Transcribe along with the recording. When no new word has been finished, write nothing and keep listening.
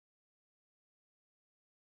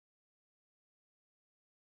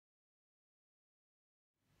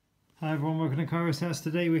Hi everyone, welcome to Kairos House.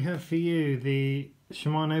 Today we have for you the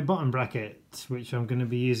Shimano bottom bracket, which I'm going to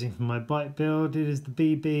be using for my bike build. It is the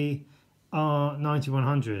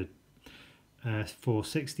BB-R9100 for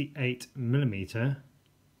 68mm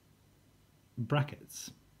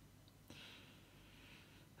brackets.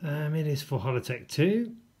 It is for Holotech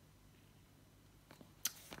 2.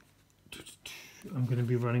 I'm going to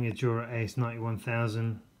be running a Dura-ace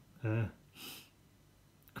 9100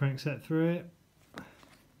 crankset through it.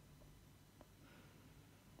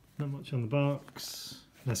 Not much on the box.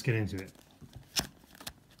 Let's get into it.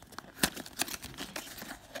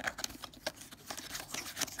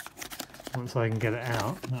 Once I can get it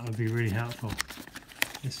out, that would be really helpful.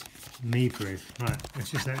 It's me-proof. Right,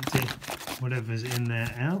 let's just empty whatever's in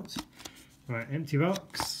there out. Right, empty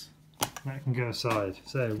box. That can go aside.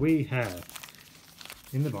 So we have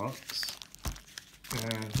in the box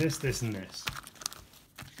this, and this,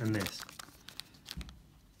 and this.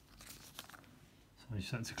 I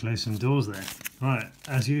just had to close some doors there. Right,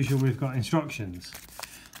 as usual we've got instructions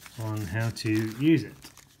on how to use it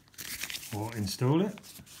or install it.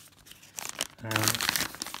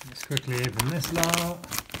 Let's quickly open this lot.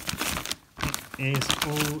 It is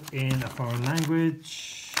all in a foreign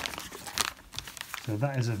language, so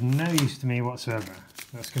that is of no use to me whatsoever.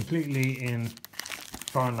 That's completely in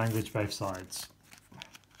foreign language both sides.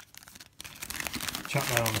 Chuck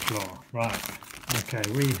that on the floor. Right, okay,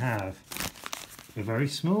 we have a very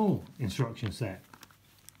small instruction set.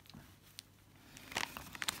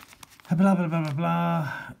 Blah blah blah blah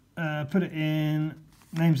blah. Put it in.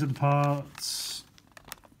 Names of the parts.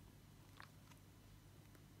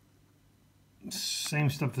 Same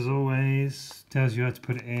stuff as always. Tells you how to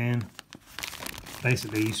put it in.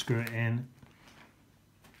 Basically, you screw it in.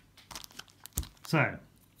 So,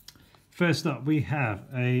 first up, we have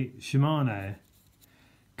a Shimano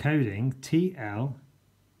coding TL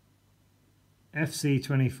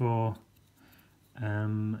FC24.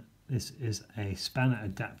 This is a spanner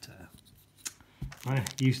adapter. I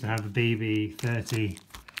used to have a BB-30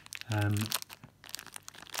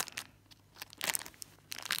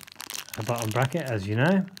 a bottom bracket, as you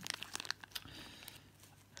know.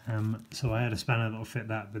 So I had a spanner that will fit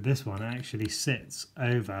that, but this one actually sits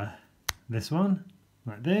over this one,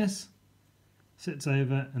 like this. Sits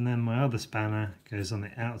over, and then my other spanner goes on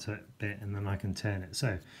the outer bit, and then I can turn it.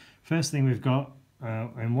 So first thing we've got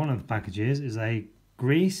in one of the packages is a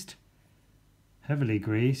greased, heavily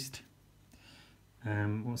greased,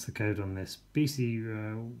 what's the code on this?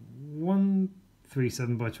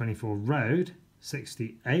 BC137x24 Road,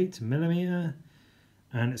 68mm,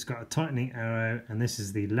 and it's got a tightening arrow, and this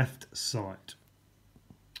is the left side.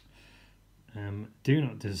 Do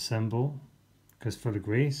not disassemble, because full of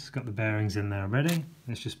grease. It's got the bearings in there already.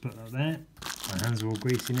 Let's just put that there. My hands are all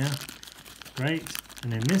greasy now. Great.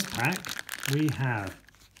 And in this pack we have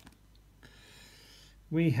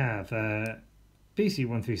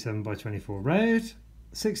BC137x24 Road,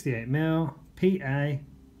 68mm, PA,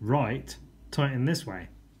 right, tighten this way.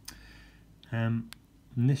 And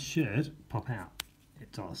this should pop out.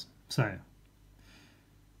 It does. So,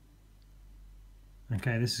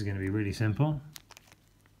 okay, this is going to be really simple.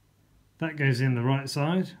 That goes in the right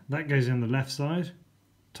side, that goes in the left side.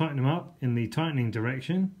 Tighten them up in the tightening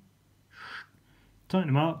direction. Tighten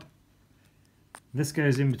them up. This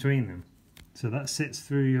goes in between them. So that sits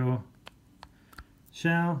through your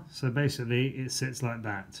shell. So basically it sits like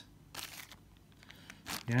that.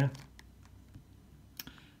 Yeah.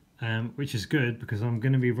 Which is good because I'm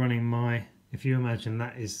going to be running my, if you imagine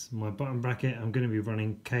that is my bottom bracket, I'm going to be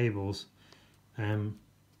running cables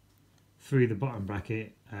through the bottom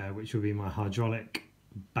bracket, which will be my hydraulic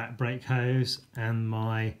back brake hose and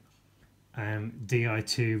my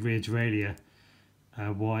Di2 rear derailleur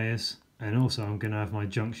wires, and also I'm going to have my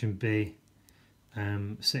junction B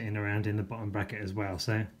sitting around in the bottom bracket as well.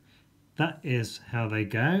 So that is how they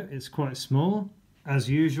go. It's quite small as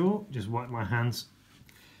usual. Just wipe my hands.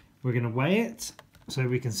 We're going to weigh it so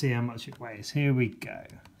we can see how much it weighs. Here we go.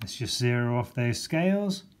 Let's just zero off those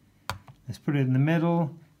scales. Let's put it in the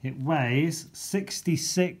middle. It weighs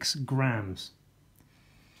 66 grams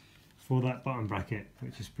for that bottom bracket,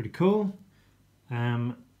 which is pretty cool.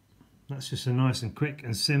 That's just a nice and quick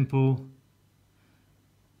and simple.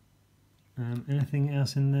 Anything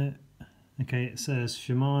else in there? Okay, it says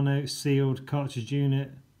Shimano sealed cartridge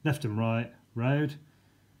unit, left and right, road.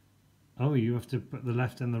 Oh, you have to put the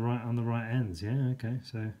left and the right on the right ends. Yeah, okay,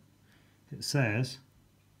 so it says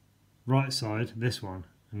right side, this one,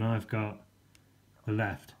 and I've got the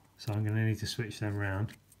left, so I'm going to need to switch them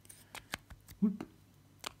around. Whoop.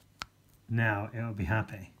 Now it'll be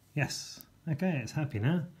happy. Yes, okay, it's happy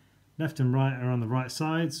now. Left and right are on the right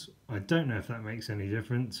sides. I don't know if that makes any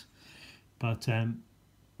difference, but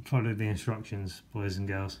follow the instructions, boys and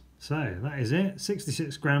girls. So that is it,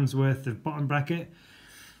 66 grams worth of bottom bracket.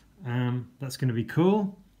 That's going to be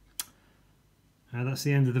cool. That's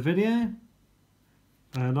the end of the video.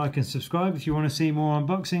 Like and subscribe if you want to see more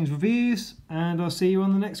unboxings, reviews, and I'll see you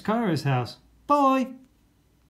on the next Kairo's house. Bye!